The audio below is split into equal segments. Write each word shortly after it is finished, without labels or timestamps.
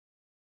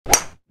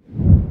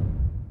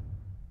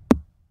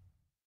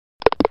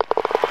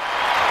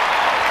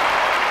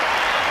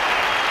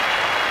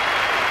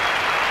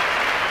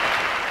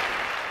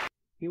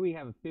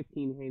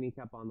15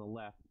 handicap on the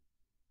left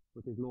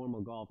with his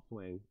normal golf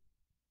swing.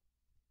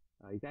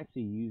 He's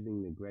actually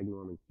using the Greg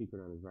Norman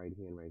secret on his right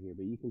hand right here,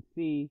 but you can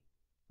see,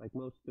 like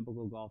most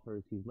typical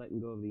golfers, he's letting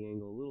go of the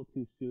angle a little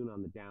too soon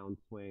on the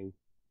downswing.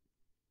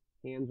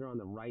 Hands are on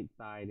the right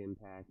side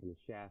impact, and the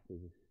shaft is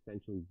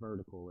essentially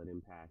vertical at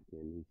impact,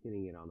 and he's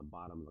hitting it on the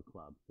bottom of the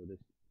club. So this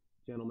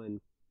gentleman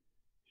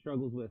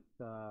struggles with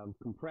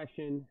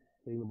compression,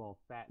 hitting the ball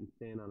fat and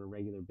thin on a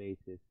regular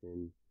basis,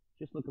 and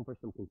just looking for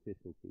some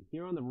consistency.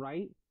 Here on the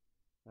right,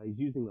 he's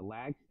using the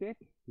lag stick.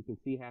 You can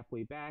see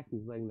halfway back,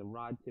 he's letting the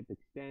rod tip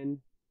extend.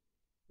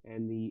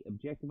 And the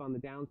objective on the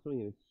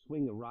downswing is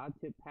swing the rod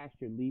tip past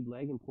your lead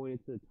leg and point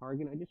it to the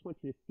target. I just want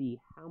you to see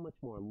how much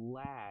more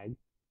lag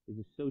is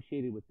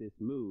associated with this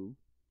move.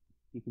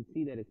 You can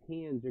see that his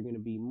hands are going to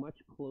be much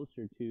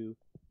closer to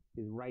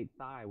his right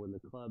thigh when the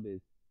club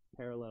is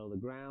parallel to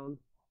the ground.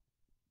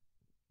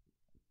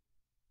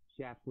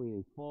 Shaft's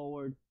leaning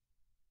forward.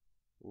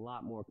 A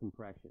lot more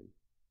compression.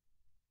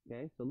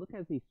 Okay, so look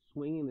as he's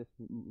swinging this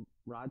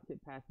rod tip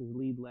past his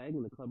lead leg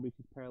and the club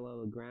reaches parallel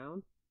to the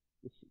ground.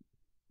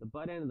 The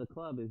butt end of the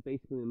club is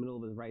basically in the middle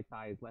of his right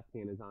thigh. His left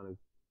hand is on his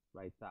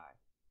right thigh.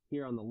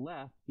 Here on the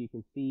left, you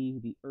can see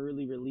the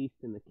early release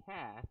in the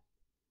cast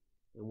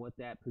and what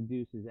that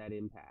produces at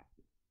impact.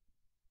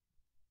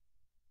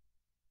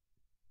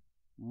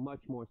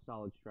 Much more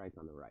solid strike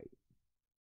on the right.